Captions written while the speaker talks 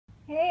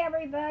Hey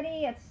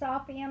everybody, it's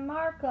Sophie and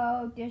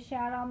Marco, Dish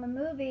Out on the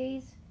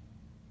Movies.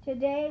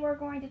 Today we're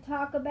going to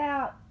talk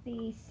about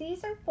the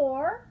season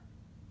 4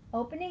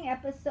 opening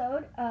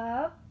episode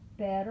of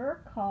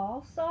Better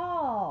Call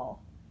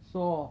Saul.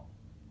 Saul.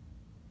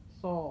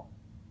 Saul.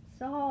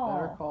 Better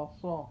Saul. Call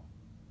Saul.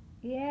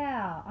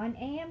 Yeah, on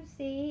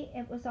AMC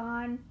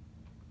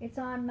it's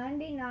on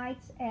Monday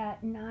nights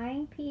at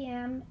 9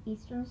 p.m.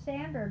 Eastern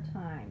Standard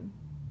Time.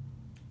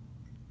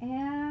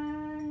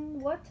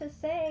 And what to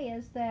say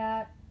is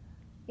that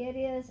it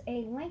is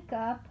a link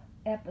up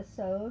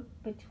episode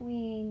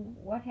between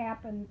what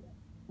happened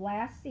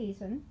last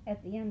season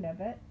at the end of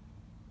it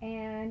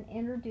and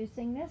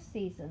introducing this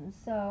season.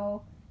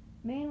 So,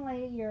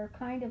 mainly, you're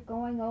kind of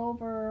going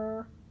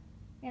over,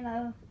 in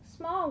a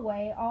small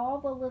way, all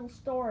the little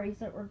stories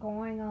that were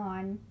going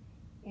on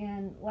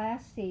in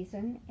last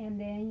season, and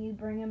then you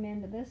bring them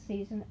into this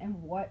season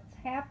and what's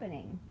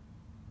happening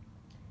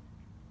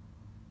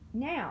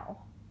now.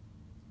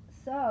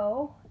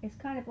 So, it's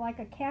kind of like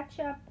a catch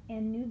up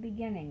and new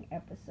beginning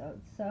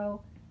episode.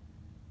 So,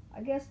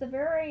 I guess the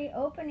very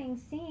opening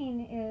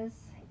scene is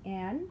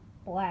in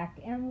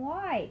black and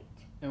white.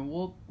 And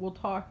we'll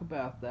talk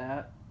about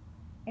that.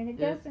 And it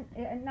It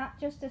doesn't, not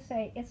just to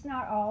say, it's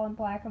not all in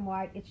black and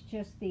white, it's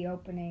just the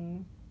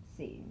opening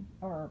scene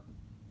or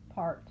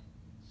part.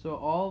 so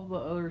all the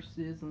other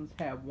seasons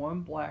have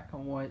one black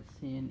and white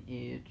scene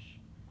each.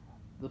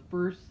 The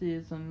first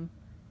season,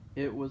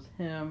 it was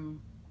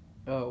him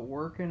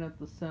working at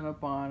the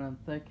Cinnabon and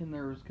thinking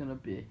there was going to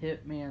be a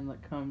hitman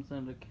that comes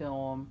in to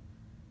kill him,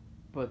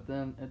 but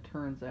then it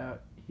turns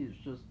out he's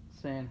just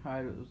saying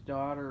hi to his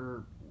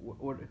daughter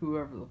or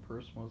whoever the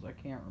person was. I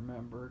can't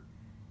remember.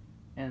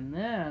 And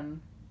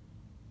then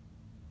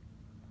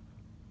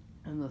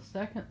in the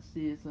second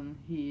season,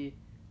 he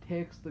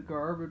takes the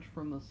garbage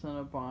from the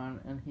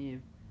Cinnabon and he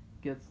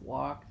gets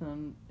locked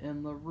in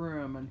the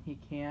room and he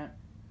can't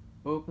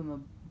open the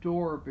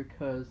door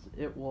because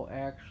it will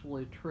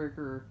actually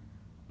trigger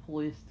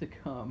police to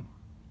come.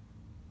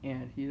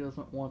 And he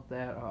doesn't want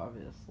that,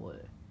 obviously.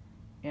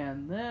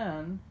 And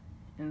then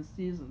in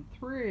season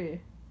 3,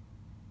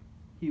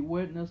 he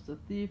witnessed a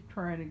thief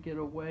trying to get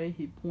away.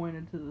 He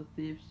pointed to the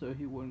thief so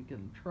he wouldn't get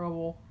in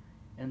trouble.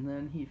 And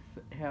then he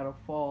had a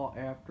fall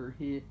after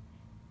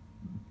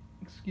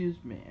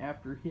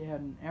after he had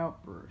an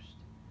outburst.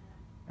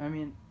 I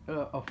mean,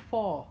 a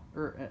fall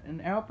or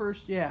an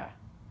outburst. Yeah.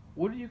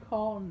 What do you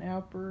call an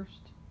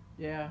outburst?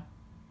 Yeah.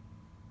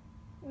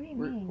 What do you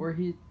Where mean? where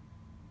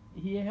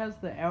he has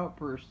the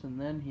outburst and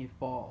then he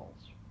falls.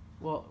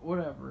 Well,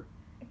 whatever.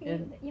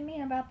 You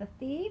mean about the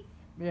thief?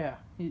 Yeah,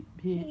 He,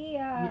 he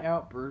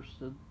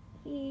outbursted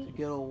he, to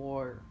get a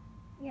lawyer.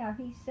 yeah,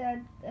 he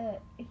said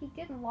he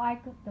didn't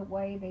like the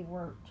way they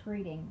were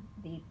treating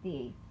the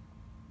thief.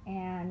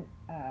 And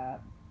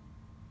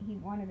he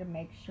wanted to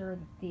make sure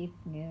the thief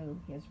knew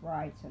his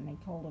rights, and they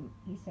told him,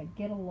 he said,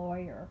 get a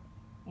lawyer.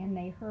 And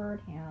they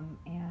heard him,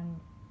 and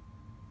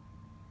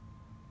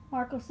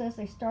Marco says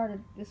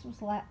this was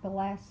the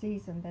last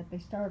season, that they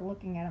started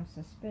looking at him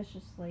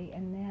suspiciously,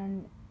 and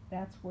then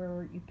that's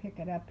where you pick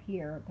it up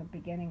here at the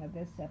beginning of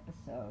this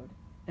episode.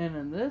 And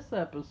in this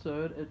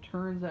episode, it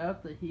turns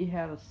out that he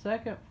had a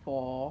second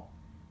fall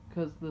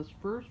because this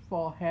first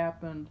fall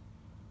happened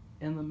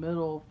in the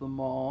middle of the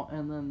mall,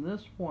 and then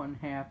this one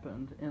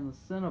happened in the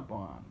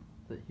Cinnabon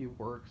that he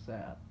works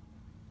at.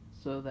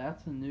 So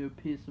that's a new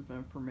piece of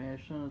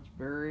information. It's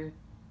very,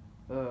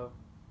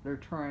 they're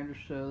trying to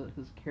show that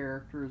his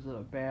character is at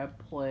a bad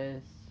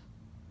place.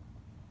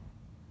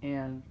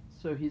 And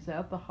so he's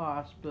at the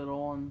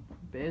hospital, and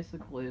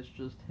basically it's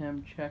just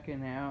him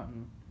checking out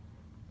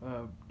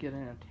and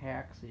getting a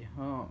taxi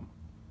home.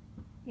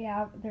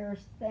 Yeah,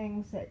 there's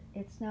things that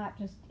it's not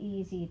just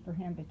easy for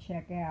him to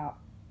check out.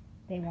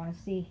 They want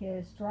to see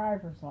his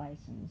driver's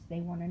license. They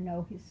want to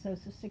know his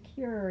social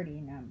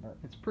security number.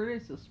 It's pretty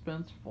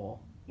suspenseful.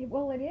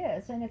 Well, it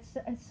is, and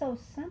it's so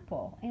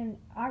simple. And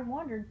I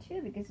wondered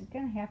too, because he's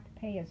going to have to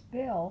pay his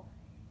bill,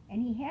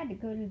 and he had to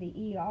go to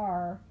the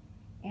ER,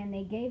 and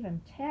they gave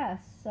him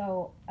tests.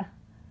 So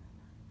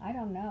I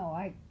don't know.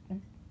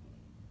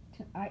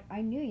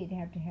 I knew you'd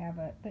have to have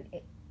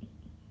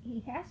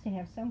he has to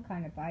have some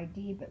kind of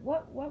ID. But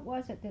what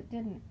was it that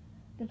didn't?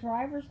 The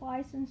driver's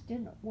license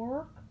didn't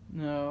work.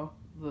 No,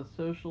 the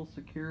social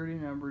security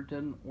number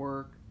didn't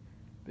work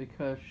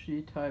because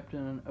she typed in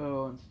an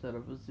O instead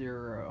of a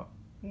 0.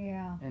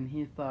 Yeah. And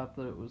he thought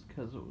that it was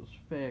because it was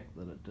fake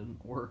that it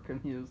didn't work, and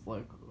he was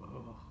like,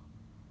 ugh.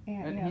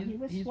 And yeah, he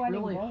was he's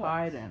sweating really bullets.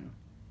 hiding.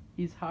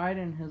 He's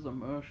hiding his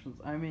emotions.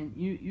 I mean,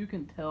 you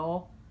can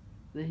tell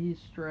that he's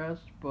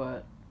stressed,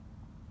 but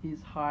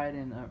he's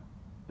hiding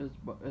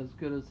as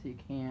good as he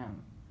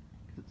can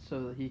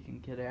so that he can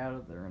get out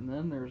of there. And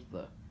then there's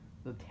the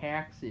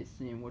taxi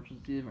scene, which is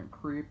even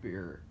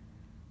creepier,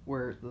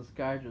 where this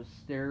guy just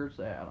stares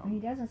at him. He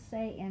doesn't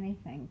say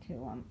anything to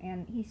him,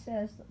 and he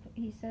says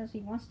he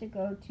wants to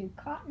go to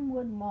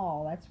Cottonwood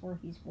Mall. That's where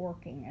he's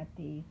working at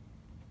the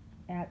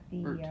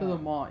or to the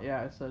mall.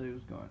 Yeah, I said he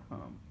was going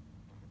home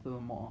to the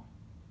mall.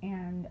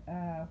 And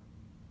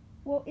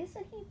Well,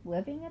 isn't he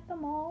living at the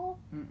mall?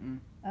 Mm-mm.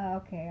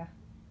 Okay.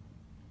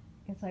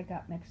 Guess I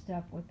got mixed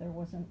up with there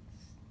wasn't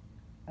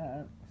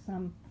uh,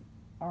 some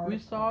article.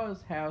 We saw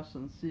his house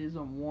in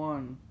season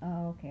 1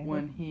 Oh, okay.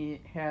 when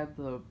he had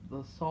the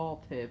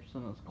Saul tapes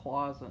in his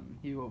closet and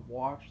he would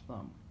watch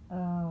them.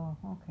 Oh,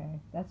 okay.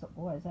 That's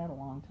was that a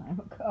long time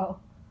ago?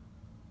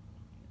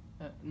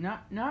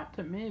 Not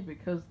to me,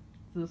 because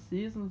the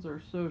seasons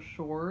are so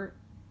short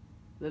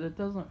that it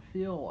doesn't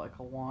feel like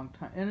a long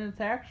time. And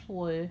it's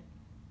actually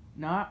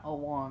not a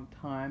long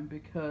time,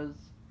 because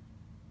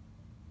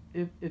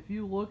if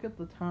you look at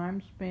the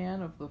time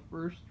span of the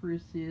first 3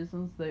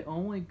 seasons, they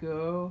only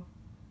go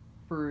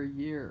for a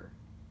year.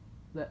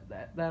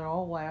 That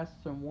all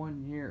lasts in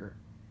 1 year.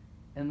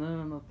 And then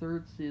in the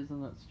third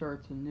season it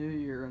starts a new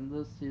year, and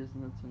this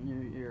season it's a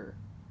new year.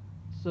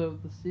 So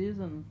the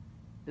season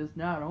is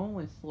not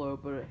only slow,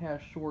 but it has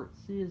short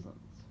seasons.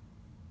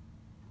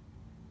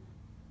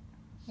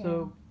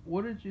 So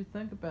what did you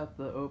think about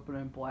the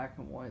opening black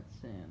and white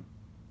scene?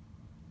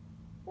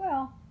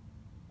 Well,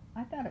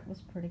 I thought it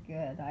was pretty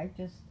good.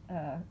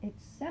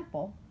 It's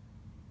simple,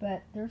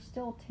 but there's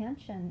still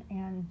tension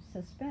and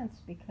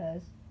suspense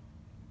because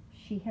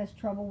she has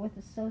trouble with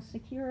the social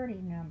security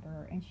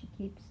number and she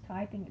keeps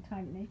typing and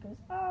typing and she goes,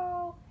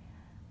 oh,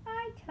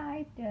 I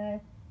typed a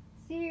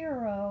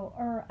 0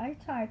 or I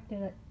typed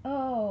a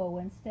O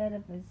instead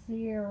of a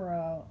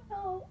 0.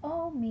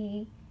 Oh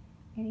me.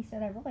 And he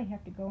said, I really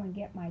have to go and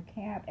get my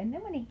cab. And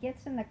then when he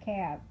gets in the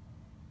cab,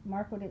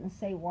 Marco didn't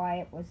say why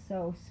it was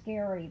so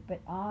scary, but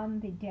on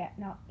the deck,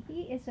 now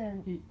he is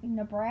in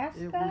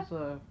Nebraska. It was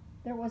a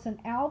there was an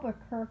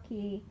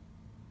Albuquerque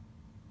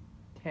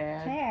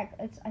tag.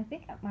 I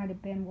think it might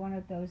have been one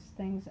of those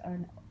things,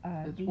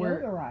 It's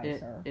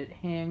deodorizer. where it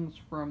hangs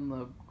from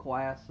the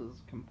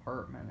glasses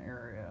compartment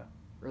area,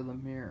 or the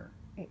mirror.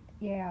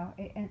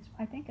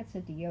 I think it's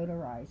a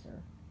deodorizer,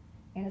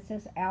 and it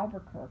says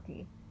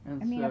Albuquerque.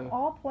 And I mean, so of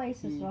all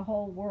places in the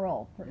whole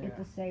world for it Yeah.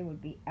 to say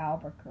would be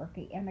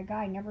Albuquerque, and the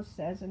guy never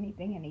says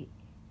anything,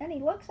 and he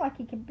looks like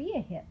he could be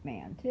a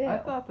hitman too. I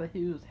thought that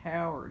he was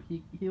Howard.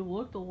 He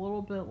looked a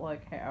little bit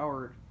like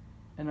Howard,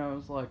 and I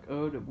was like,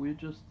 oh, did we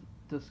just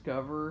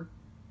discover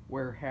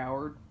where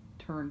Howard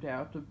turned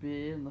out to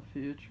be in the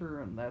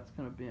future, and that's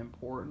going to be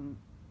important?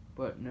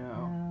 But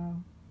no.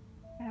 No.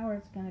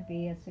 Howard's going to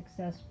be a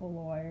successful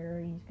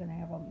lawyer. He's going to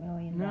have $1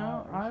 million.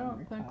 No, I don't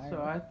and think so.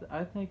 retire.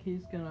 I think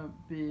he's going to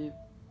be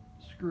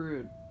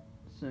screwed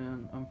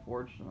soon,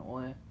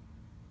 unfortunately.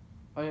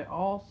 I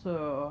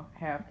also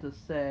have to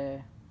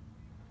say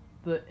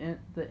the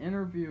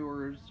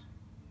interviewers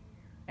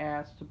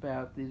asked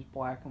about these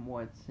black and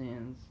white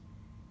scenes,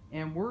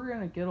 and we're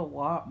going to get a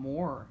lot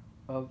more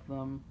of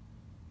them,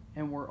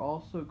 and we're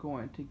also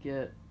going to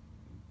get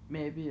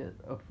maybe a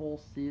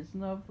full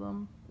season of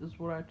them, is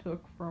what I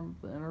took from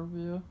the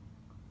interview.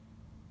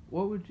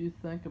 What would you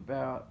think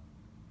about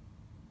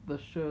the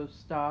show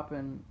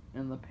stopping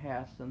in the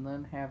past and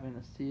then having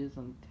a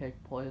season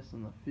take place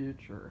in the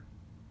future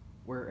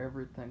where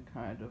everything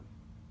kind of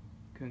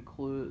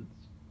concludes?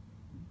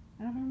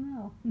 I don't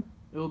know.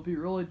 It'll be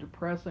really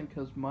depressing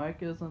because Mike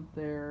isn't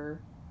there,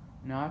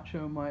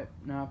 Nacho might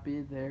not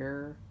be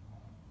there,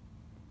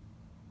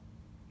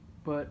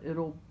 but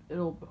it'll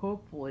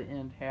hopefully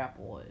end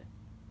happily.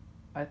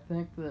 I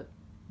think that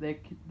they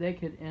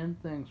could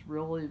end things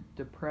really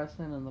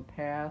depressing in the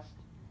past,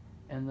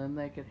 and then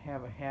they could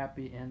have a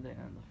happy ending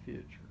in the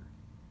future.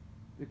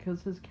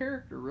 Because his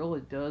character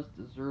really does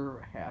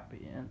deserve a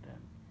happy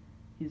ending.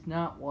 He's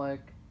not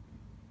like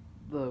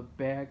the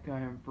bad guy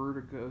in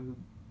Vertigo who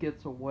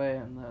gets away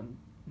and then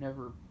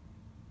never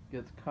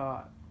gets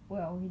caught.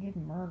 Well, he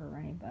didn't murder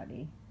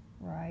anybody,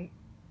 right?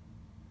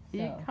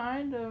 He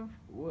kind of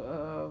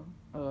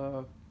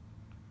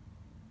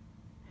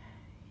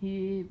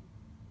he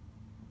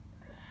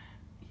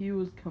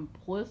was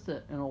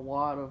complicit in a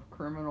lot of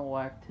criminal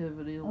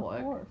activity, Of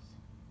like course.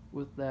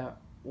 with that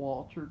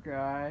Walter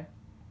guy.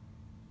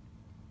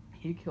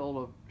 He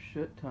killed a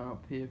shit ton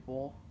of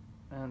people,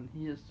 and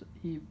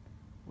he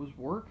was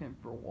working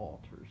for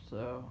Walter.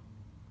 So,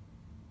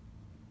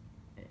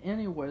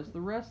 anyways,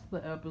 the rest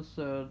of the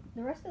episode.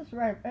 The rest of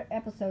this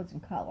episode's in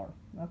color,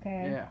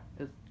 okay? Yeah,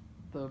 it's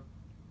the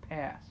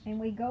past. And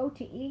we go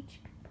to each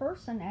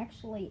person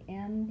actually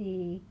in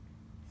the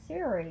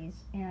series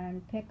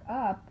and pick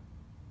up,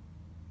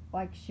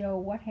 like, show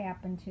what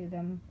happened to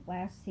them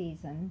last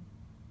season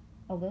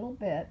a little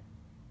bit,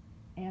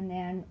 and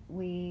then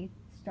we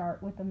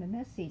start with them in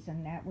this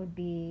season. That would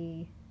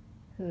be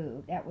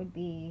who? That would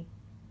be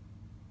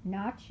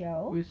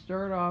Nacho. We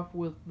start off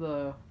with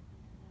the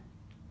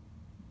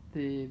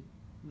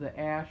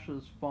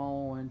ashes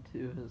fall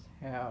into his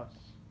house.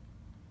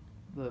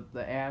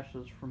 The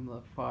ashes from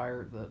the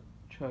fire that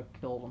Chuck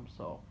killed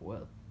himself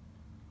with.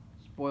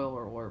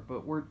 Spoiler alert,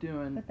 but we're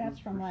doing. But that's this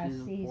from for last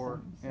season season.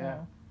 4.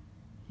 So.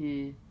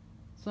 Yeah.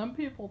 Some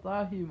people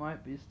thought he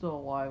might be still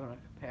alive in a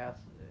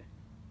capacity.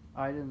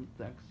 I didn't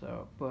think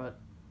so, but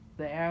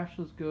the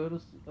ashes go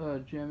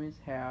to Jimmy's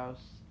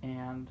house,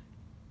 and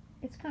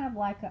It's kind of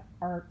like an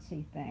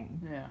artsy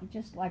thing. yeah,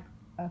 Just like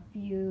a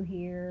few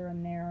here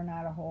and there,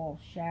 not a whole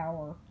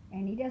shower.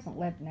 And he doesn't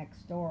live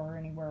next door or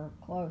anywhere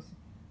close.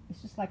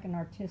 It's just like an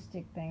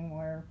artistic thing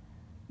where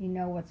you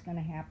know what's going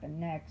to happen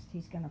next.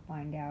 He's going to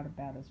find out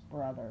about his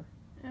brother.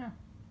 Yeah.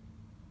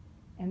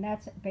 And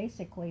that's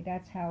basically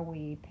that's how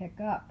we pick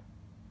up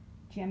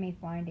Jimmy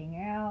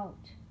finding out,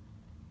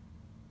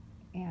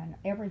 and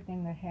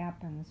everything that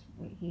happens.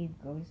 He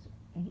goes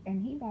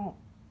and he won't.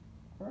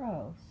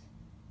 Gross.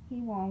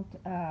 He won't.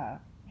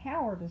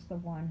 Howard is the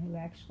one who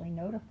actually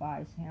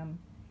notifies him,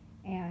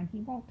 and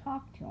he won't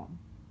talk to him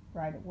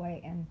right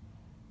away, and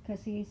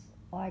because he's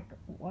like,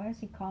 why is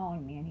he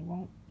calling me? And he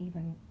won't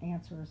even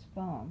answer his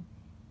phone.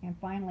 And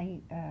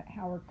finally,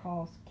 Howard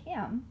calls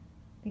Kim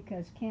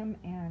because Kim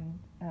and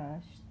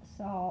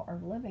Saul are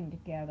living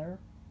together,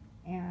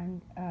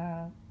 and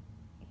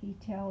he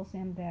tells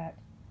him that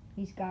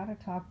he's got to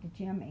talk to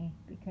Jimmy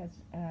because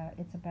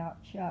it's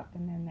about Chuck,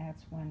 and then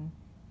that's when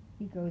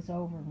he goes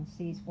over and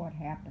sees what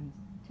happens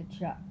to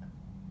Chuck.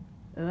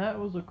 And that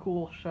was a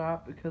cool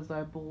shot because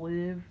I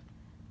believe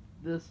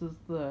this is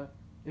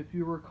if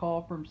you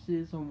recall from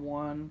season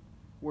 1,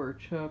 where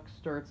Chuck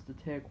starts to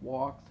take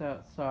walks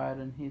outside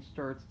and he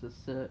starts to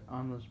sit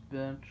on this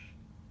bench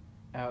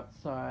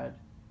outside.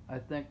 I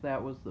think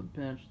that was the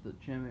bench that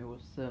Jimmy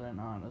was sitting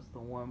on, is the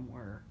one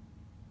where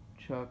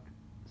Chuck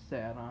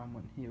sat on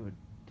when he would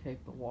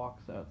take the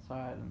walks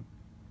outside, and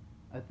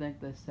I think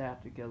they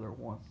sat together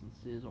once in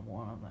season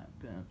 1 on that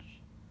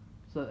bench.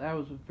 So that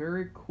was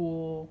very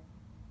cool.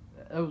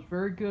 It was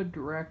very good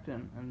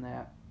directing in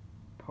that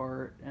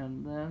part.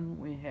 And then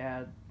we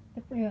had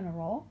the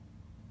funeral.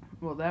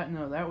 Well, that's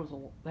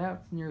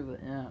near the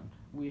end.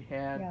 We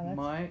had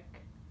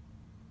Mike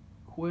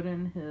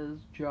quitting his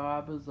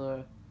job as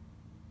a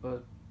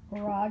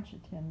garage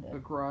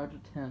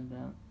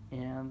attendant,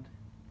 and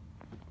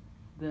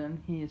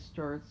then he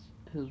starts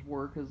his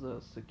work as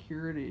a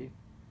security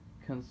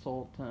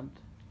consultant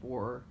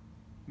for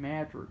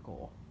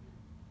Madrigal.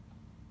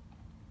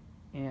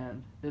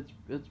 And it's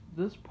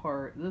this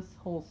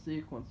whole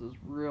sequence is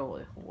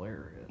really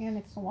hilarious. And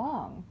it's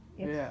long.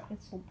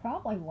 It's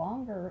probably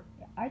longer.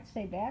 I'd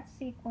say that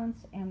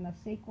sequence and the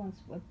sequence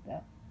with the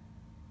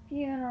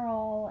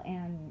funeral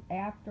and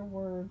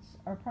afterwards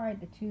are probably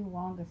the two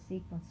longest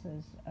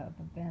sequences of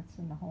events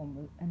in the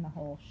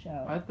whole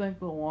show. I think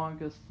the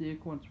longest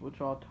sequence, which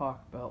I'll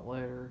talk about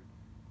later,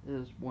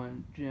 is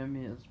when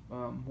Jimmy is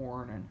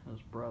mourning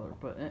his brother.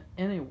 But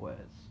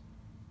anyways,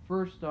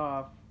 first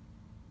off,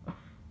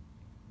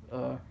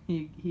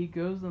 he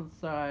goes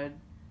inside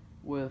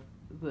with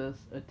this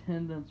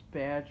attendance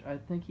badge. I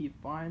think he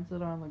finds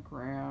it on the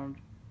ground,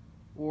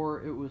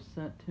 or it was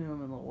sent to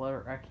him in the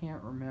letter. I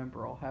can't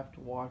remember. I'll have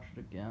to watch it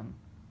again.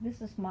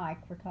 This is Mike.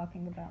 We're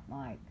talking about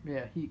Mike.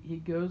 Yeah, he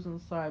goes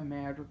inside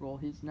Madrigal.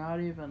 He's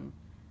not even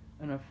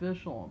an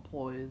official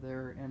employee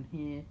there, and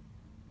he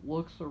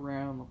looks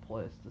around the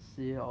place to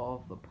see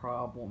all of the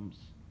problems.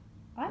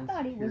 I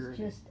thought he was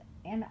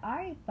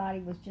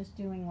just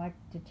doing like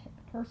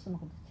personal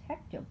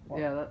detective work.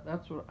 Yeah,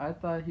 that's what I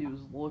thought. He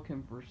was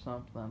looking for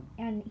something.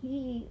 And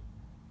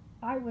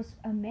I was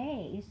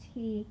amazed.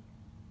 He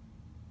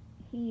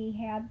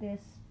had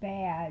this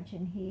badge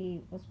and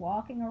he was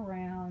walking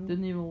around.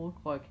 Didn't even look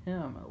like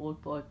him. It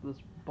looked like this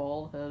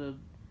bald-headed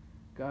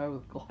guy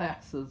with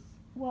glasses.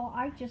 Well,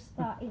 I just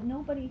thought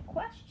nobody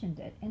questioned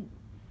it.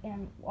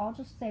 And I'll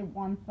just say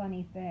one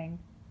funny thing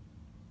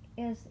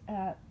is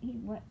he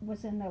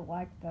was in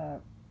the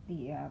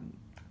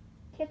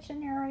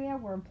kitchen area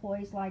where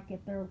employees like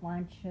get their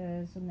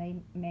lunches, and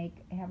they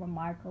have a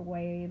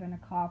microwave and a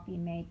coffee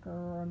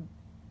maker,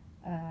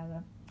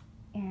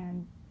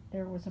 and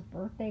there was a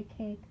birthday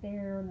cake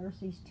there, and there's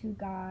these two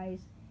guys,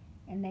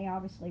 and they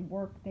obviously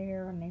worked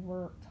there, and they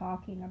were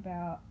talking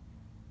about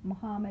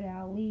Muhammad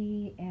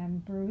Ali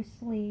and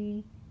Bruce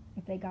Lee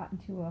if they got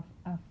into a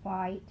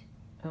fight.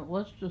 And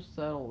let's just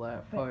settle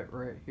that fight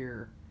right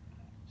here.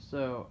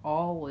 So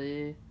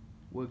Ali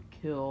would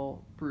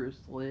kill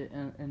Bruce Lee,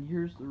 and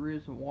here's the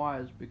reason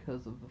why, is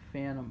because of the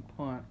Phantom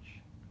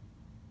Punch.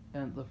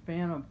 And the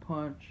Phantom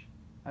Punch,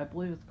 I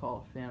believe it's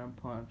called a Phantom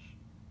Punch,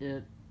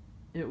 it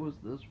was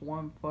this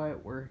one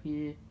fight where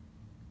he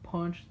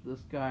punched this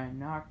guy and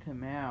knocked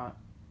him out,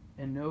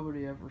 and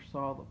nobody ever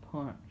saw the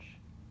punch.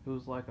 It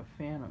was like a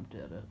phantom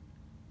did it.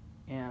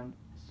 And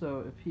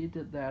so if he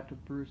did that to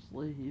Bruce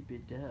Lee, he'd be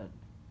dead.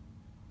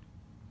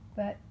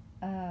 But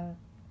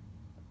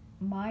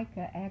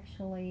Micah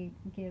actually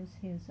gives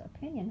his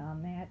opinion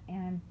on that,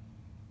 and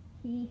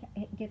he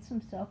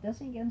doesn't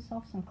he get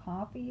himself some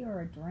coffee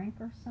or a drink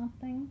or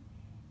something,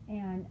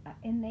 and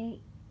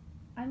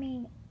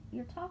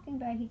you're talking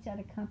about he's at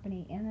a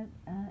company in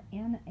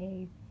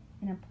an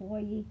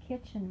employee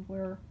kitchen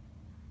where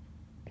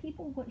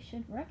people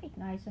should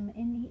recognize him,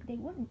 and they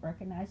wouldn't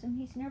recognize him.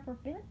 He's never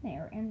been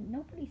there, and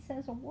nobody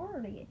says a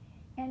word.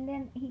 And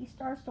then he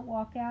starts to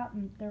walk out,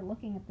 and they're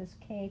looking at this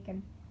cake,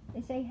 and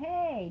they say,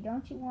 "Hey,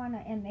 don't you want to?"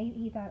 And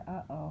he thought,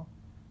 "Uh-oh,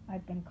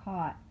 I've been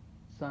caught."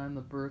 Sign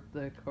the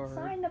birthday card.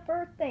 Sign the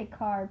birthday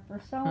card for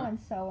so and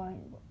so,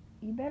 and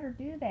you better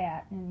do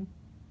that. And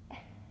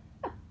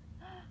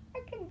I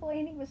believe?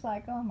 And he was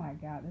like, "Oh my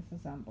God, this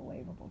is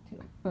unbelievable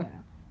too."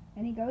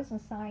 And he goes and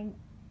sign,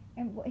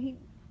 and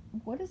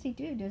what does he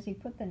do? Does he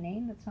put the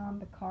name that's on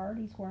the card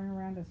he's wearing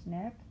around his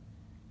neck?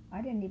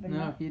 I didn't even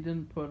know. No, he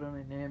didn't put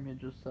any name. He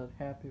just said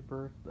happy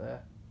birthday.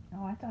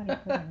 Oh, I thought he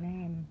put a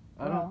name.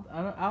 I don't.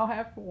 I'll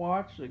have to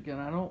watch it again.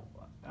 I don't.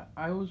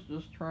 I was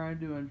just trying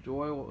to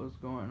enjoy what was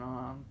going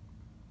on,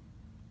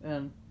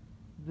 and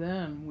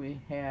then we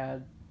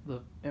had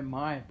in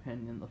my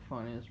opinion, the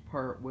funniest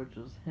part, which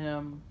is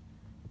him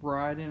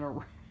riding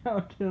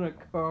around in a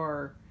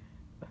car,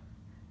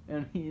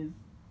 and he's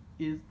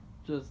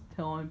just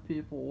telling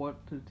people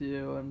what to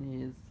do, and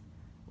he's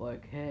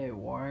like, "Hey,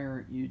 why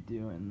aren't you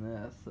doing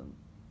this?" And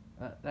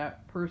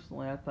that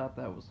personally, I thought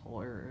that was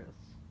hilarious.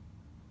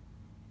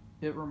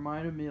 It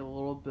reminded me a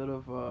little bit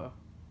of a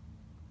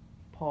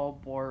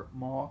Paul Blart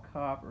Mall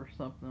Cop or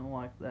something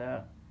like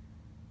that,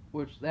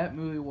 which that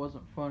movie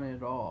wasn't funny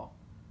at all.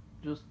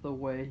 Just the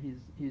way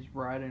he's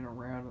riding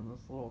around in this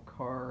little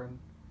car and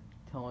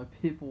telling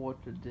people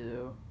what to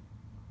do.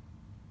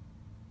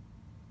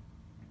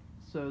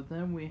 So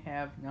then we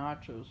have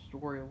Nacho's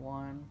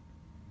storyline.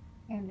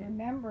 And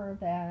remember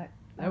that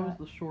That was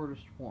the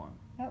shortest one.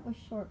 That was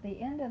short. At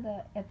the end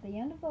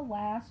of the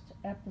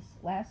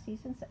last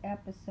season's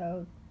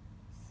episode,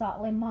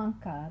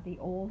 Salamanca, the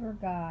older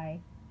guy,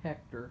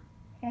 Hector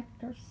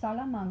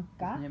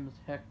Salamanca, His name is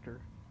Hector.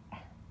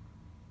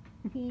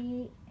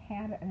 he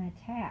had an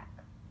attack,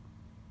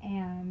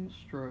 and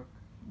Stroke.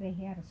 they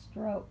had a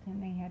stroke,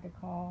 and they had to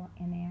call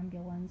an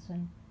ambulance,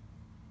 and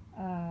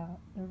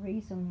the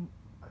reason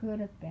could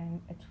have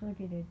been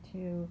attributed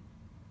to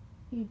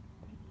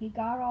he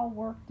got all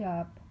worked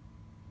up,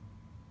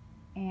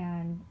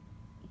 and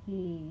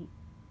he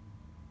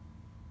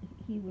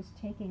was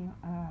taking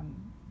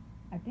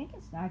I think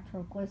it's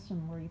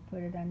nitroglycerin, where you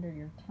put it under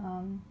your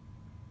tongue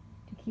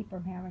to keep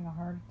from having a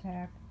heart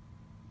attack.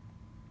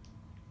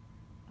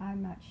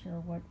 I'm not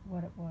sure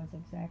what it was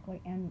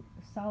exactly. And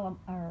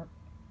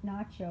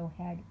Nacho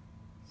had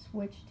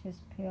switched his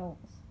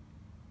pills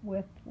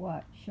with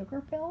what?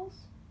 Sugar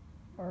pills?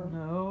 Or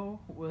No,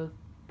 with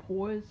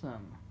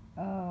poison.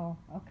 oh,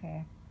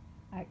 okay.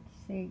 I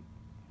see.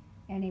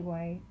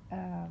 Anyway,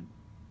 I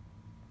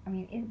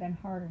mean, it'd been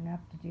hard enough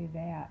to do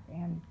that,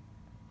 and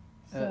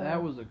so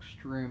That was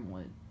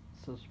extremely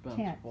suspenseful.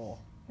 tense,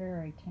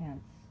 very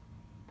tense.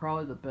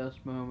 Probably the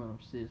best moment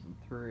of season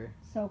 3.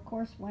 So of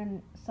course,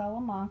 when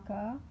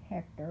Salamanca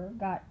Hector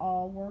got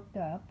all worked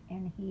up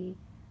and he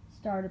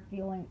started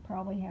feeling,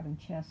 probably having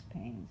chest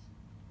pains,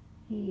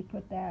 he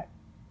put that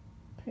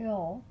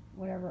pill,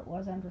 whatever it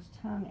was, under his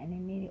tongue and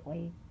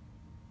immediately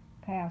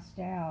passed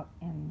out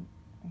and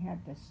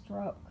had the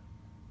stroke.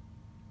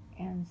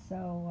 And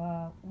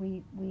so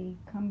we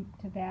come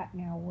to that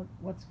now.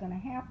 What's going to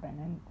happen?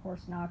 And of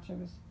course,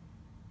 Nacho's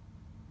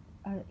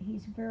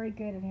he's very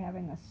good at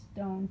having a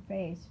stone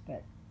face,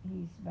 but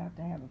he's about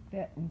to have a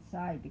fit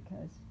inside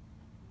because,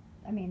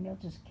 I mean, they'll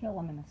just kill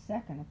him in a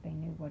second if they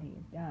knew what he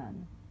had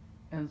done.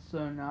 And so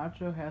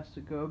Nacho has to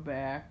go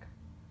back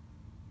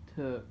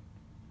to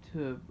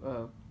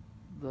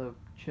the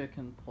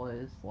chicken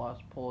place, Los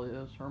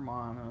Pollos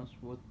Hermanos,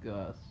 with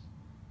Gus,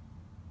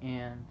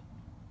 and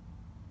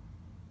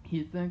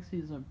he thinks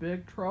he's in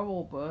big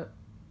trouble, but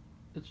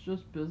it's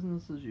just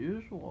business as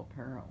usual,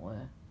 apparently.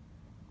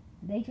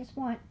 They just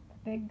want,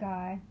 the big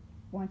guy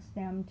wants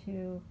them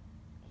to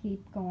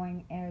keep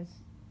going as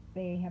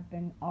they have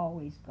been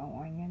always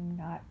going and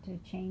not to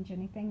change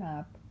anything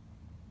up.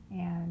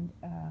 And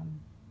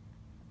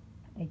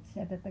they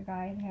said that the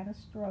guy had a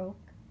stroke,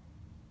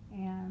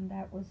 and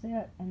that was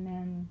it. And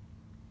then,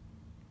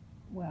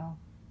 well,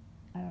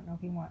 I don't know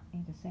if you want me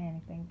to say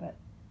anything, but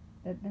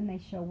then they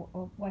show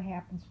what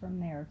happens from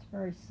there. It's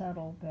very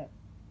subtle, but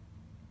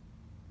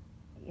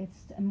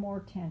it's more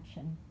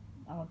tension,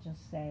 I'll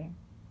just say.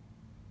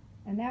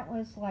 And that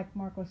was, like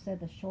Marco said,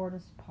 the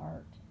shortest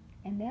part.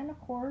 And then, of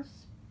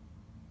course,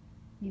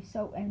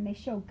 and they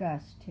show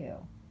Gus too.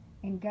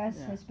 And Gus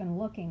has been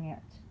looking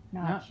at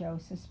Nacho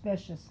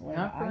suspiciously.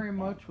 Not very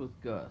much with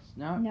Gus.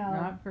 No.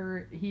 Not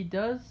very. He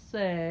does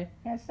say.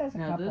 Yeah, it says a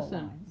couple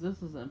lines.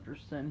 This is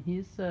interesting.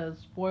 He says,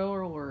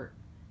 spoiler alert.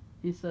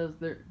 He says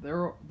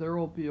there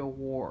will be a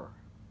war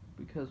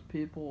because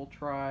people will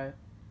try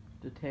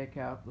to take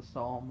out the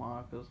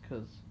Salamancas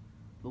because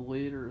the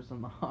leader's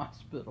in the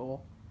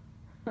hospital.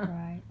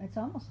 Right. It's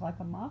almost like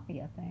a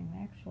mafia thing,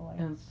 actually.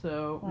 And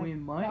so like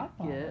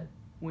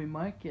we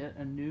might get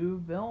a new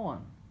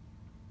villain.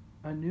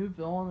 A new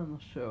villain in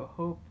the show,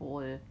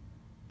 hopefully,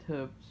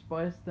 to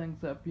spice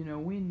things up. You know,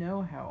 we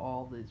know how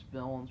all these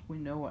villains, we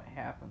know what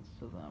happens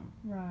to them.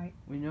 Right.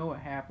 We know what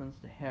happens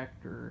to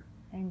Hector.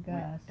 And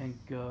Gus.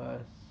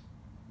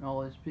 And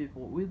all these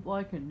people. We'd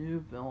like a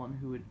new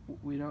villain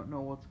we don't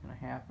know what's going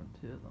to happen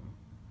to them.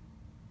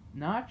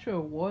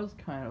 Nacho was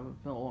kind of a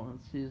villain in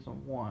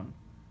season 1,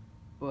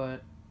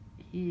 but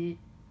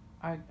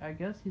I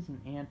guess he's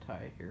an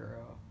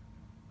anti-hero.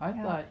 I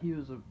thought he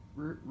was a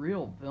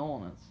real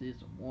villain in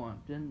season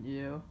 1, didn't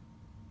you?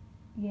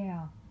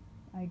 Yeah,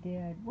 I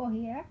did. Well,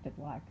 he acted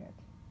like it.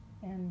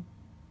 And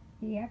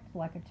he acted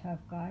like a tough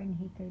guy, and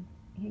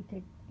he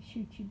could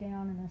shoot you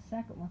down in a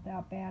second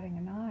without batting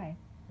an eye.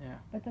 Yeah.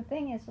 But the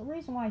thing is, the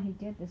reason why he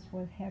did this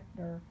with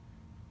Hector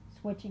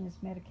switching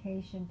his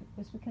medication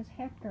was because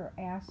Hector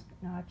asked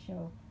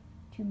Nacho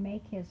to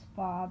make his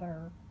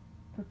father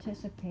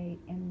participate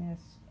in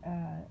this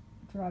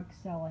drug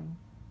selling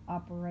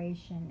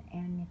operation,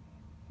 and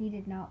he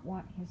did not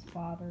want his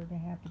father to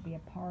have to be a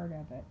part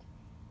of it.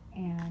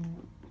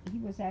 And he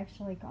was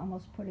actually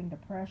almost putting the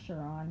pressure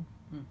on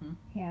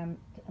him,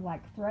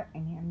 like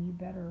threatening him, you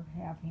better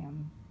have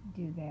him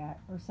do that,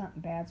 or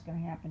something bad's going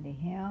to happen to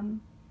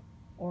him,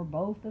 or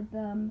both of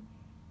them.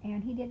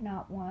 And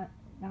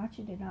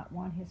Nacho did not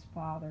want his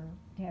father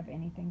to have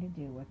anything to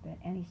do with it,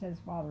 and he said his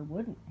father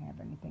wouldn't have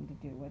anything to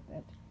do with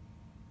it.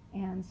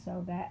 And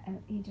so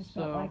and he just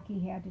felt like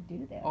he had to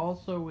do this.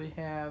 Also, we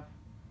have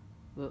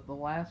the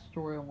last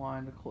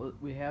storyline to close.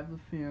 We have the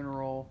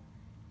funeral,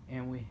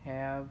 and we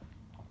have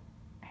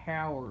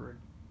Howard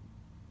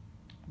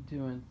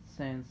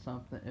saying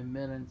something,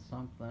 admitting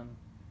something,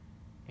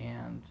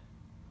 and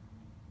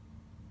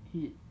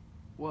you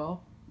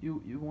want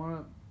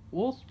to.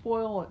 We'll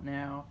spoil it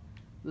now.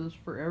 This is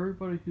for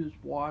everybody who's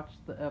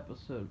watched the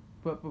episode.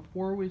 But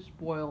before we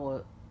spoil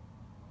it,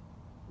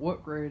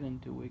 what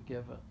grading do we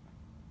give it?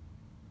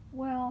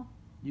 Well,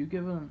 you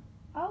give it an.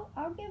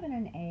 I'll give it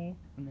an A.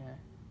 Nah.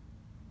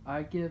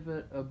 I give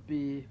it a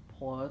B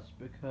plus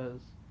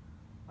because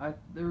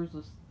there was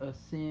a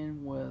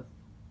scene with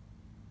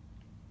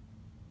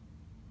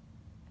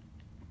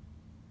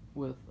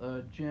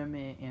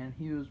Jimmy, and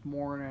he was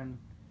mourning,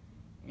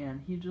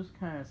 and he just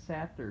kind of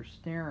sat there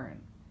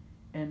staring,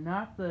 and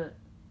not that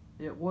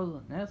it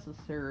wasn't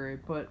necessary,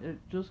 but it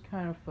just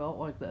kind of felt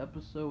like the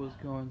episode was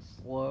going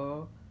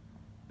slow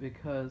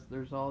because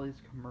there's all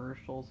these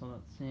commercials, and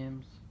it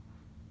seems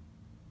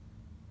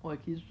like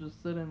he's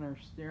just sitting there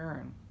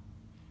staring.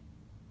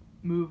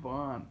 Move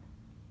on.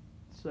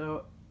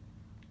 So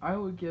I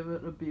would give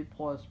it a B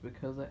plus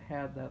because it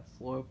had that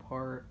slow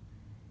part,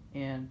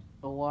 and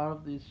a lot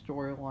of these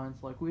storylines,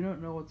 like, we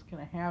don't know what's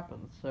going to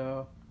happen,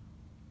 so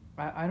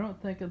I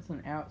don't think it's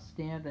an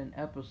outstanding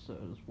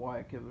episode is why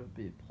I give it a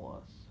B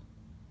plus.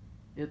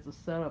 It's a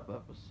setup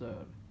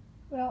episode.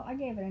 Well, I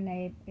gave it an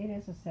A. It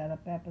is a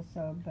setup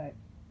episode, but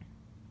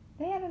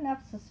they had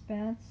enough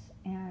suspense,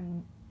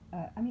 and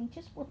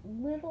just with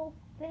little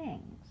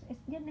things. It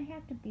didn't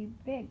have to be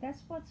big.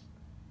 That's what's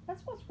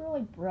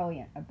really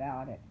brilliant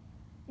about it.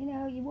 You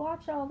know, you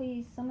watch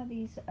some of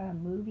these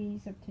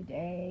movies of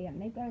today, and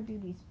they've got to do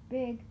these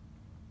big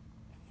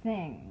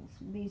things,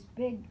 these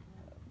big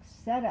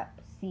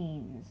setup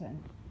scenes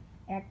and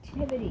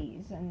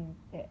activities, and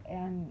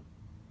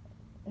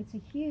it's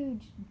a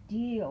huge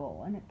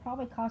deal, and it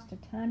probably cost a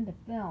ton to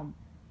film.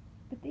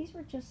 But these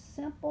were just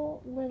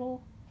simple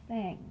little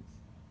things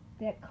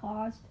that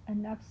caused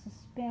enough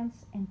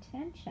suspense and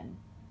tension.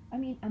 I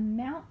mean, a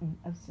mountain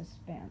of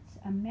suspense,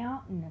 a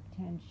mountain of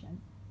tension,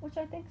 which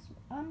I think is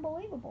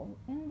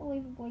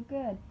unbelievably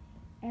good.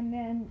 And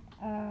then,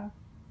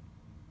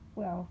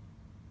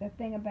 the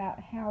thing about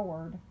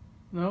Howard.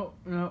 No,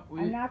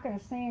 I'm not going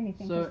to say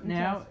anything. So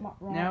now it's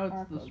the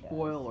Arco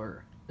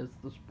spoiler. Does. It's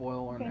the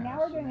spoiler okay, now. now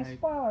we're doing a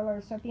spoiler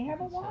alert. So if you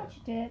haven't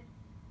watched it,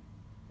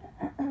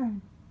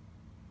 if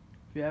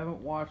you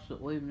haven't watched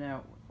it, leave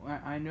now.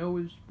 I know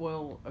we've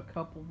spoiled a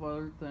couple of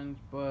other things,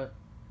 but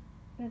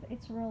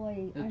it's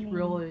really.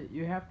 Really,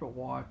 you have to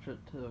watch it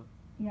to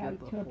get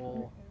the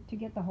full. To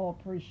get the whole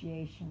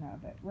appreciation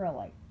of it,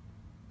 really.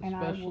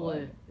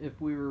 Especially if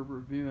we were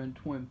reviewing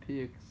Twin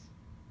Peaks.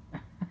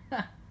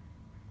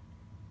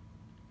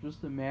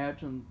 Just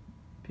imagine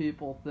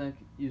people think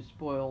you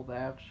spoiled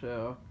that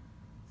show.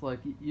 It's like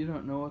you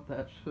don't know what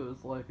that show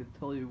is like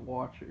until you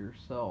watch it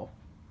yourself.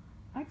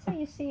 I'd say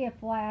you see a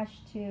flash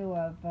too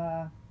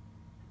of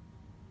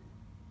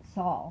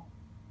Saul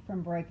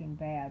from Breaking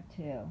Bad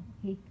too.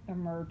 He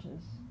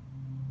emerges.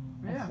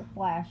 Yeah. It's a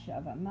flash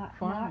of him.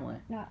 Finally.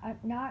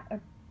 Not a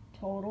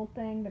total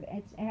thing, but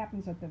it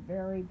happens at the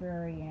very,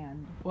 very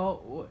end.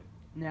 Well,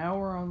 now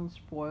we're on the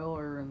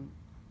spoiler, and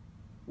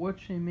what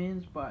she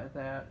means by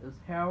that is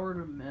Howard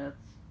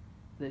admits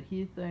that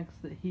he thinks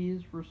that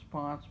he's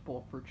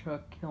responsible for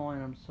Chuck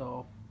killing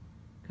himself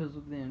because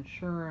of the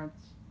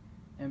insurance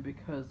and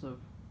because of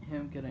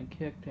him getting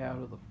kicked out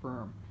of the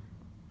firm.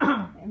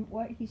 And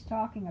what he's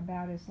talking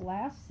about is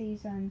last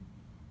season,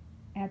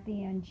 at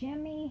the end,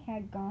 Jimmy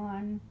had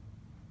gone,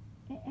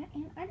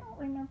 and I don't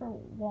remember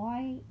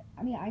why.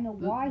 I mean, I know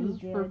why he did.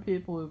 This is for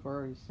people who've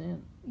already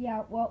seen.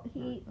 Yeah, well,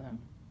 he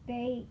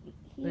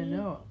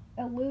know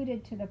it.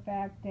 Alluded to the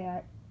fact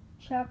that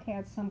Chuck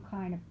had some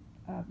kind of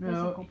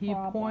physical problem.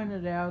 No, he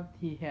pointed out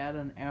he had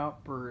an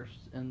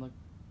outburst in the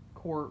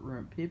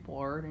courtroom. People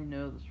already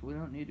know this. We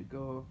don't need to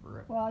go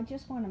over it. Well, I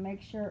just want to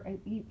make sure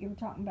you were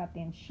talking about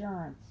the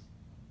insurance,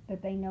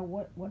 that they know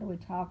what are we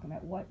talking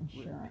about? What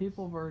insurance?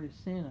 People have already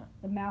seen it.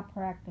 The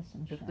malpractice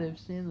insurance. If they've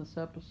seen this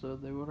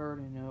episode, they would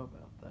already know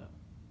about that.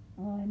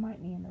 Well, they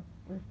might need a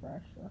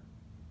refresher.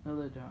 No,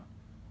 they don't.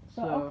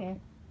 So okay.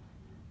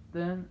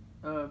 Then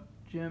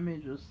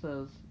Jimmy just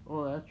says,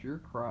 "Oh, that's your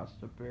cross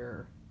to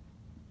bear,"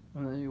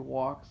 And then he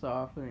walks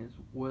off and he's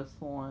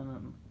whistling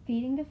and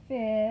feeding the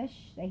fish.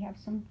 They have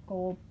some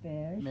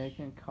goldfish.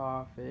 making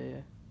coffee.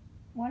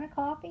 Want a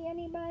coffee,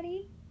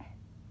 anybody?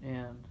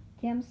 And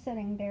Kim's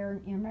sitting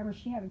there. You remember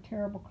she had a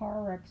terrible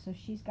car wreck, so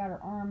she's got her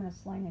arm in a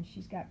sling and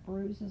she's got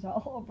bruises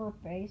all over her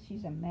face.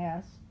 She's a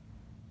mess.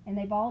 And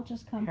they've all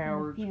just come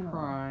Howard's from the funeral.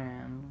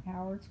 crying.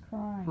 Howard's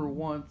crying. For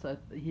once,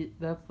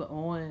 that's the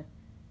only.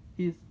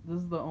 This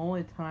is the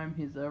only time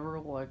he's ever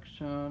like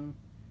shown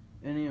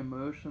any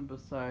emotion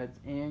besides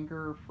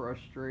anger,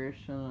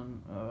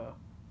 frustration, and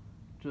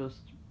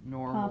just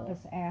normal.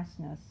 Pompous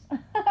assness.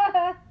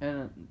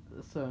 And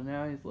so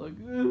now he's like,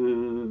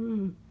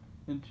 "Ugh,"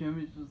 and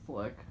Jimmy's just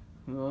like,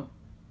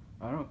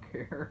 I don't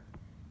care,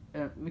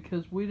 and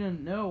because we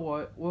didn't know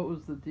what was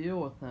the deal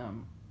with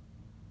him.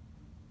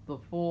 The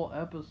full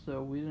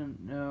episode, we didn't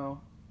know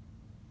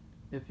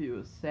if he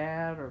was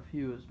sad or if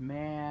he was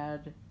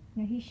mad.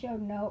 Now, he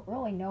showed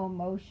really no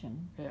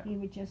emotion. Yeah. He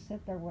would just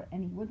sit there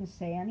and he wouldn't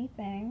say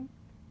anything,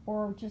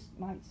 or just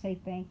might say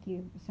thank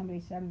you. Somebody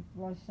said, "I'm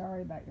really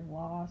sorry about your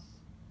loss,"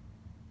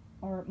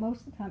 or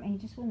most of the time, and he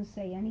just wouldn't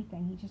say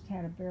anything. He just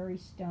had a very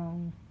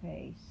stone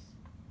face,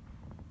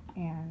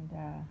 and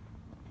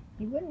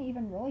he wouldn't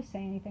even really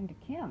say anything to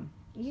Kim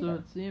either. So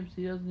it seems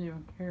he doesn't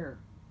even care,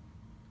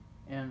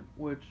 and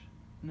which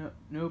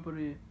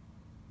nobody.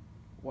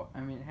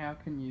 I mean, how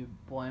can you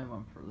blame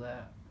him for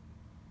that?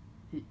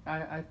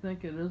 I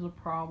think it is a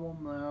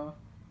problem though.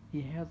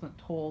 He hasn't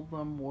told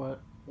them what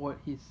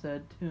he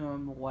said to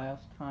him the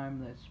last time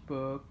they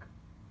spoke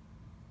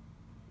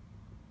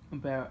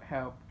about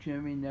how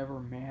Jimmy never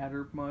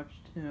mattered much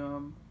to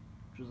him,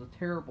 which is a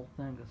terrible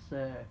thing to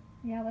say.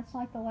 Yeah, that's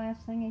like the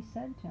last thing he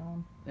said to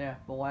him. Yeah,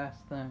 the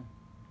last thing.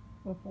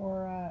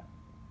 Before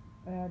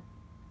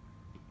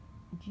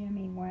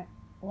Jimmy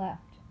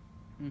left.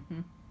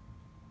 Mhm.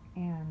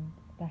 And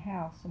the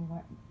house and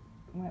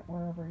went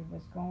wherever he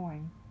was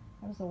going.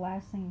 That was the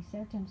last thing he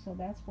said to him, so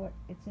that's what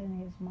it's in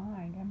his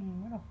mind. I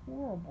mean, what a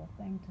horrible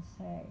thing to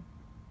say.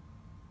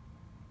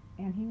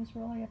 And he was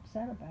really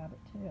upset about it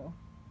too.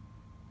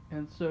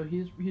 And so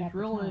he's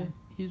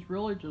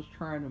really just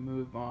trying to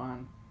move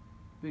on,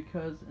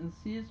 because in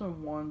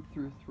season 1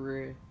 through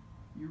 3,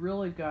 you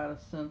really got a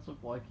sense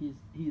of like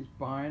he's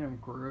buying him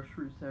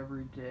groceries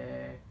every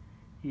day.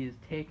 He's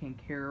taking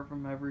care of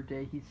him every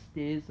day. He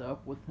stays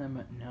up with him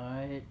at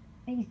night.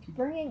 And he's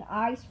bringing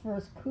ice for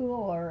his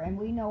cooler, and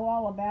we know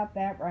all about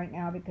that right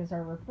now because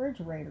our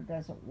refrigerator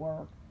doesn't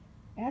work.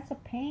 That's a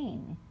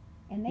pain.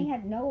 And he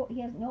has no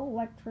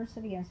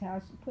electricity in his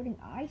house. He's putting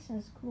ice in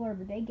his cooler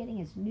every day, getting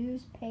his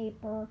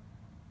newspaper,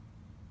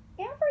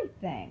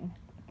 everything.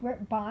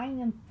 Buying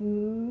him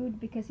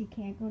food because he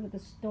can't go to the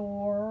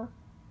store.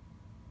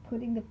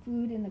 Putting the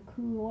food in the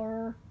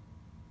cooler.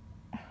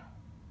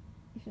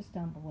 It's just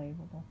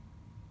unbelievable.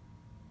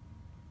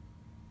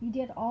 He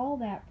did all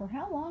that. For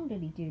how long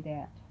did he do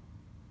that?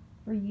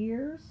 For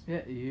years?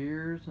 Yeah,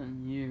 years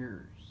and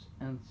years.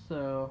 And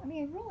so... I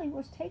mean, he really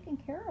was taking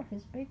care of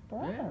his big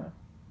brother. Yeah.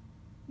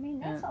 I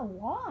mean, that's a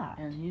lot.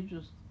 And he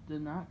just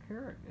did not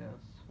care, I guess.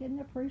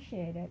 Didn't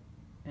appreciate it.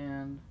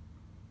 And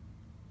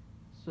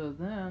so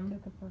then...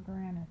 Took it for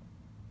granted.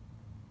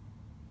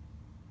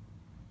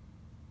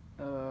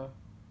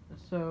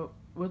 So,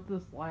 with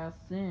this last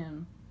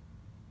scene,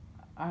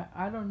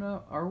 I don't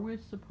know, are we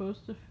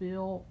supposed to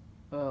feel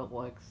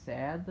like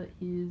sad that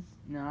he's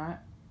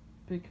not?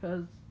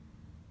 Because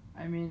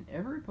I mean,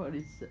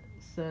 everybody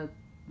said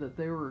that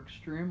they were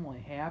extremely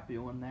happy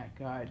when that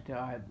guy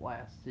died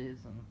last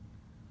season.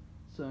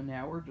 So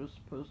now we're just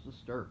supposed to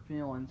start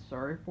feeling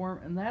sorry for him,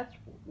 and that's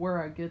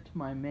where I get to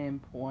my main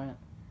point,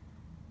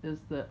 is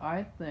that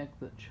I think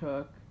that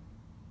Chuck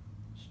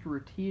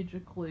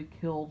strategically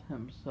killed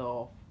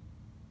himself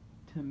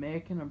to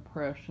make an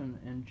impression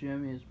in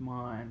Jimmy's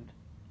mind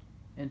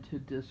and to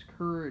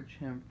discourage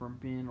him from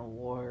being a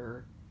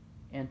lawyer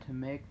and to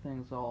make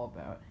things all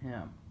about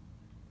him,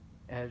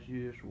 as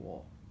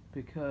usual,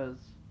 because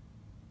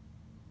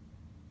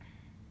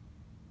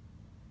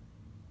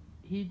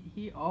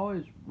he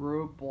always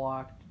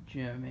roadblocked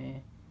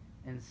Jimmy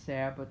and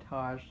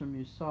sabotaged him.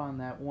 You saw in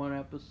that one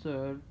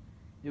episode,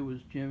 it was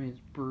Jimmy's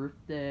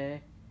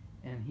birthday,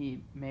 and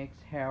he makes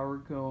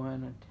Howard go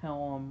in and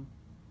tell him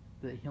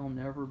that he'll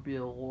never be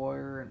a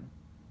lawyer and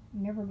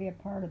Never be a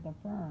part of the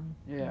firm.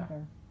 Yeah.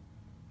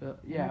 Either.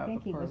 Yeah, And I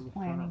think a he part was of the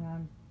planning firm.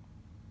 on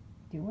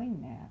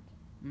doing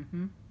that.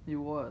 Mm-hmm. He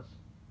was.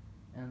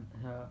 And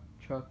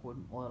Chuck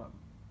wouldn't let him.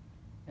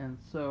 And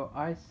so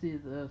I see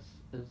this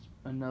as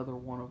another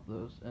one of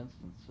those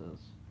instances.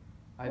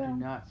 I do Well-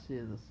 not see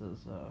this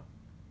as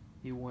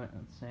he went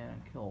insane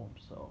and killed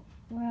himself.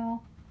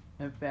 Well,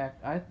 In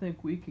fact, I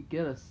think we could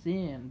get a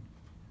scene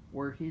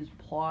where he's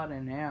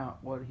plotting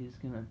out what he's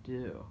going to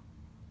do.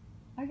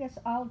 I guess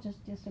I'll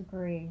just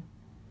disagree.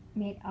 I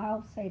mean,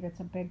 I'll say that's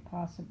a big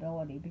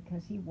possibility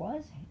because he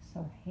was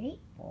so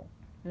hateful.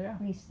 Yeah.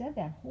 When he said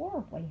that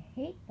horribly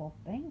hateful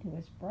thing to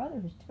his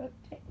brother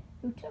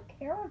who took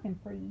care of him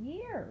for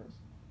years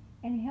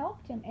and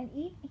helped him. And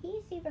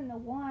he's even the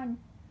one,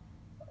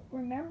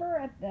 remember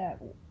at the,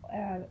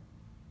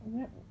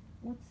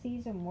 what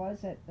season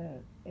was it?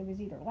 It was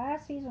either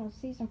last season or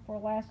season 4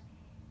 last.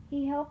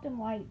 He helped him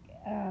like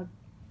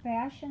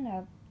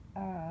fashion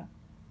a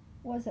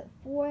was it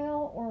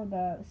foil or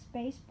the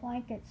space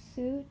blanket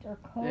suit or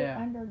coat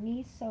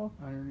underneath, so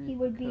he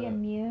would be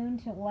immune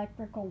to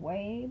electrical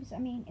waves. I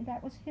mean,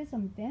 that was his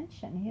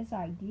invention, his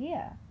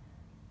idea.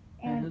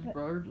 And his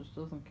brother just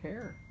doesn't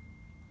care.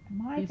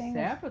 He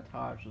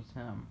sabotages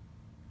him.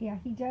 Yeah,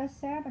 he does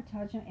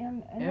sabotage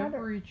him. And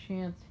every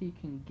chance he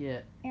can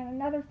get. And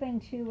another thing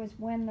too is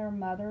when their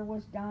mother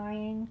was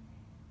dying,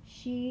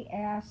 she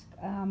asked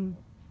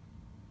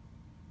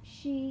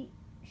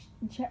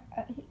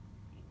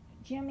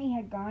Jimmy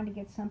had gone to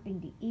get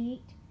something to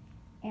eat,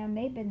 and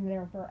they'd been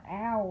there for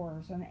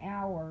hours and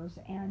hours,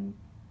 and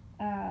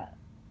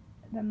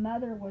the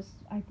mother was,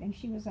 I think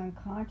she was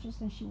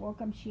unconscious, and she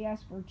woke up, she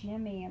asked for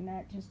Jimmy, and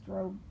that just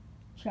drove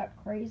Chuck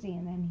crazy,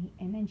 and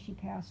then she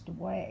passed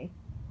away.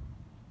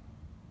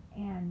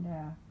 And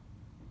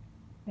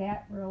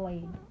that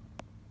really,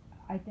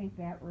 I think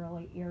that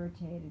really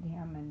irritated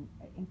him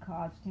and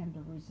caused him to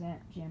resent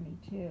Jimmy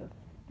too,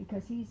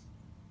 because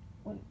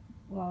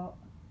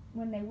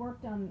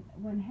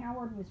when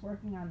Howard was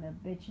working on the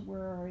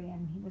obituary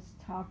and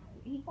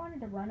he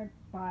wanted to run it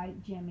by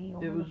Jimmy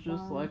over the phone. It was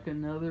just like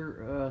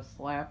another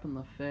slap in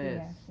the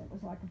face. Yes, it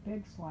was like a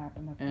big slap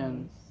in the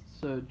and face.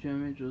 So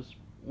Jimmy just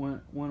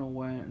went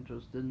away and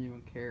just didn't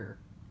even care,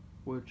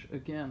 which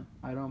again,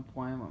 I don't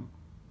blame him.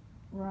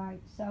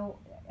 Right. So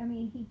I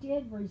mean, he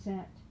did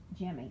resent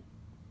Jimmy,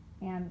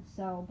 and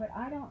so, but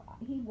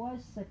he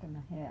was sick in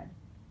the head,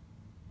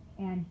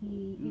 and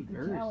you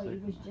could tell he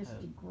was just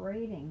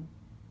degrading.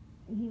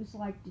 He was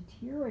like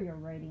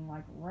deteriorating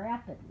like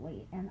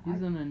rapidly, and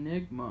he's an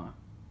enigma.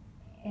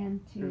 And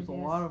there's a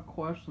lot of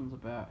questions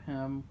about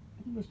him.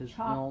 His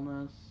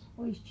illness.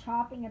 Well, he's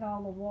chopping at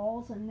all the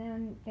walls, and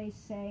then they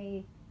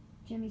say,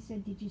 Jimmy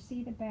said, "Did you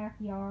see the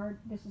backyard?"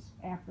 This is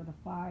after the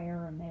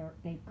fire, and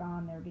they've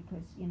gone there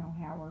because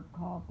Howard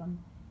called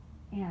them,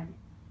 and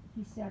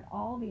he said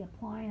all the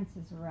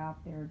appliances are out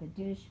there: the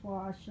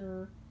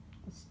dishwasher,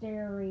 the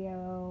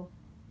stereo.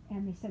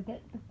 And they said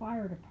that the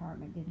fire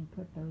department didn't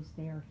put those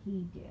there,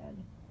 he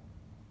did.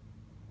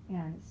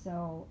 And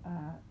so,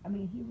 I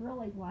mean, he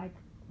really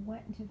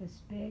went into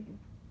this big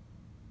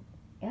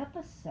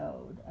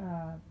episode.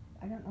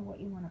 I don't know what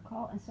you want to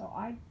call it. And so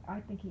I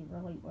think he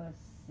really was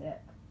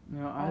sick.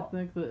 No, I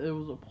think that it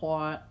was a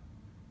plot.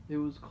 It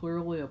was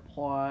clearly a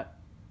plot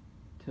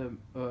to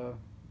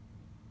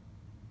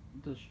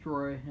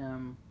destroy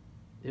him.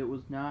 It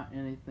was not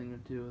anything to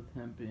do with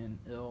him being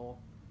ill.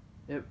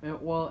 It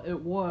was.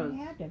 It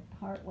had to have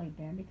partly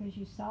been because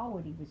you saw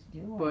what he was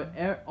doing.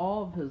 But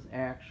all of his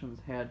actions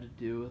had to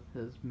do with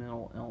his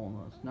mental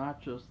illness,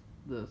 not just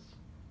this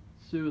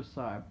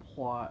suicide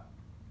plot.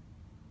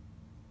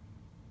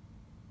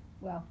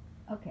 Well,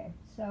 okay,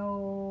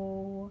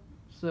 so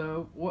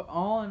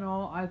all in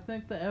all, I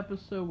think the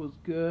episode was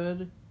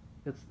good.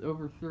 It's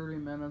over 30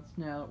 minutes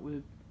now that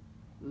we've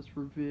this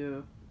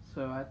review,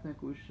 so I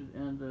think we should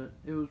end it.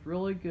 It was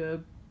really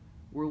good.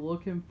 We're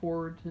looking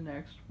forward to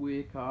next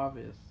week,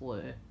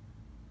 obviously.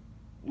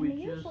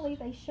 Usually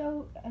they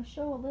show a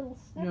little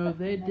snippet. No,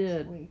 they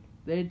did. Next week.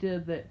 They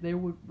did that. They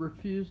would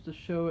refuse to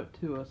show it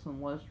to us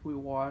unless we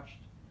watched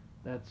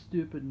that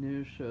stupid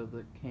news show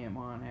that came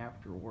on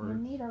afterwards.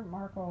 Neither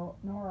Marco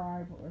nor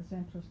I was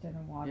interested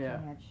in watching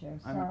that show.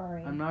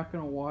 Sorry. I'm not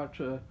going to watch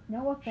a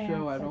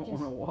show I don't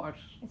want to watch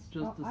just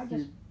to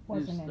see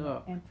wasn't new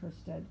stuff.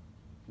 Interested.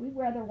 We'd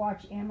rather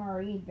watch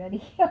MRE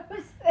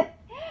videos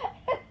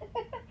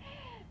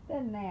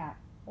than that,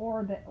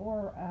 or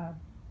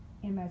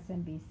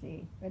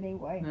MSNBC. But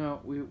anyway. No,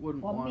 we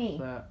wouldn't watch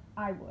that.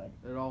 I would.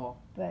 At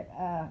all. But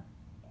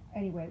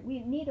anyway,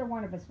 neither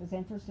one of us was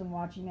interested in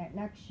watching that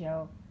next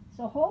show.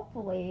 So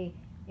hopefully,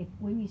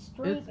 when you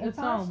stream, it's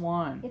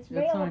online. It's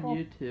available.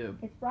 It's on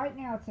YouTube. Right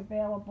now. It's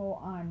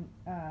available on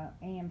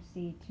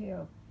AMC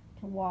too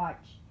to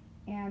watch,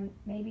 and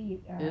maybe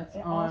it's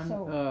on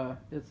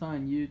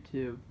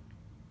YouTube.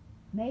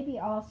 Maybe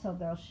also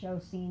they'll show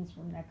scenes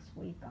from next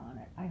week on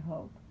it. I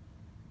hope,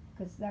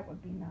 because that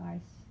would be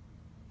nice.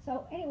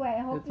 So anyway,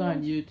 I hope it's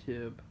on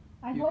YouTube.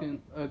 You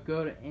can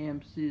go to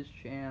AMC's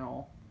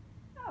channel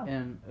Oh.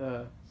 and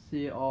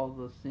see all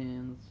the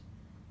scenes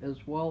as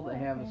well. They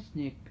have a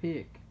sneak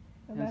peek.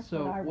 And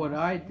so what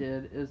I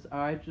did is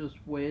I just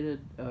waited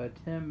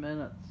 10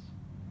 minutes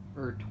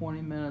or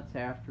 20 minutes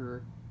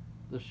after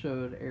the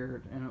show had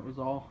aired, and it was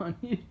all on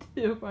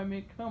YouTube. I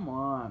mean, come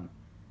on.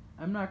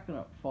 I'm not going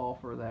to fall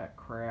for that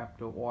crap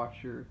to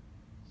watch your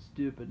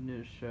stupid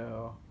news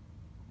show.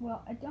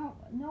 Well,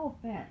 no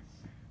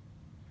offense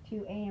to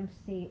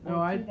AMC or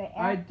no, to the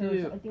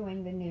actors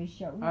doing the news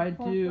show. I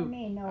do. For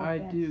me, no I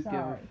offense, do sorry.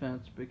 give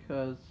offense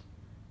because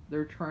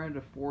they're trying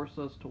to force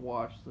us to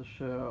watch the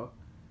show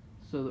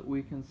so that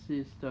we can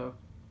see stuff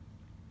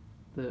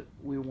that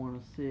we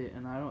want to see,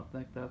 and I don't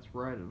think that's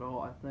right at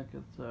all. I think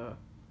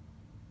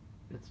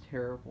it's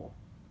terrible.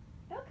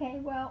 Okay,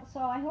 well, so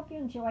I hope you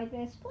enjoyed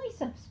this. Please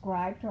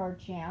subscribe to our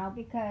channel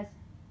because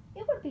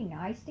It would be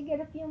nice to get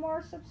a few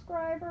more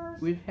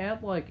subscribers. We've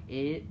had like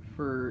 8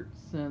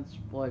 since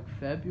like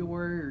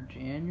February or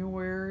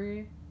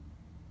January,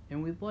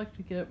 and we'd like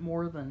to get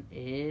more than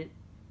 8.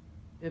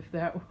 If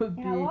that would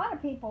be and a lot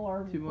of people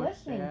are too much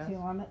listening to ask. to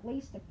them, at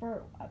least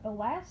for the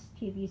last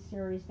TV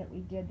series that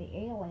we did, The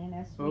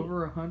Alienist.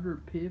 Over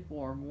 100 people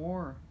or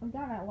more. We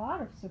got a lot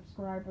of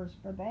subscribers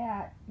for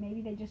that.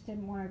 Maybe they just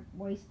didn't want to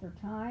waste their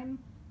time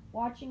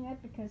watching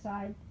it because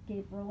I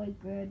gave really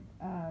good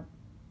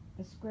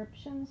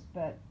descriptions,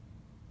 but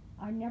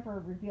I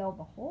never revealed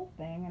the whole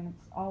thing, and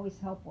it's always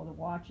helpful to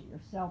watch it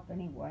yourself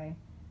anyway.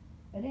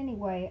 But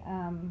anyway,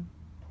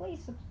 please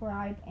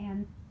subscribe,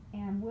 and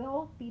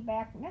we'll be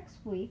back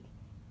next week,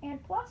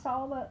 and plus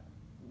all the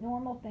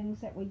normal things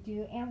that we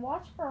do, and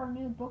watch for our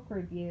new book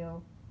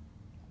review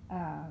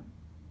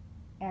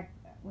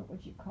what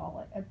would you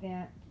call it,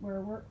 event,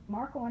 where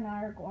Marco and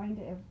I are going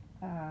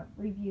to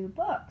review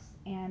books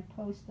and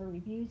post the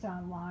reviews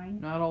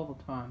online. Not all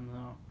the time,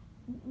 though.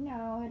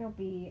 No, it'll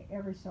be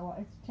every so.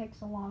 It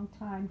takes a long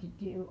time to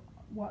do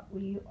what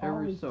we Every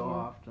always so do,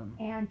 often.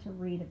 and to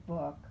read a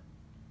book.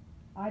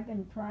 I've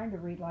been trying to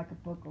read like a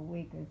book a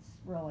week. It's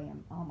really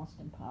almost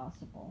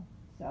impossible.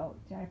 So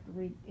I have to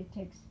read. It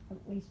takes at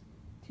least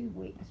 2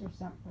 weeks or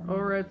something.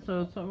 Alright,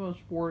 so it's almost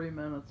 40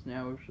 minutes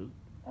now. We should.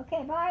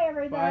 Okay, bye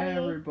everybody.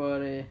 Bye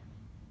everybody.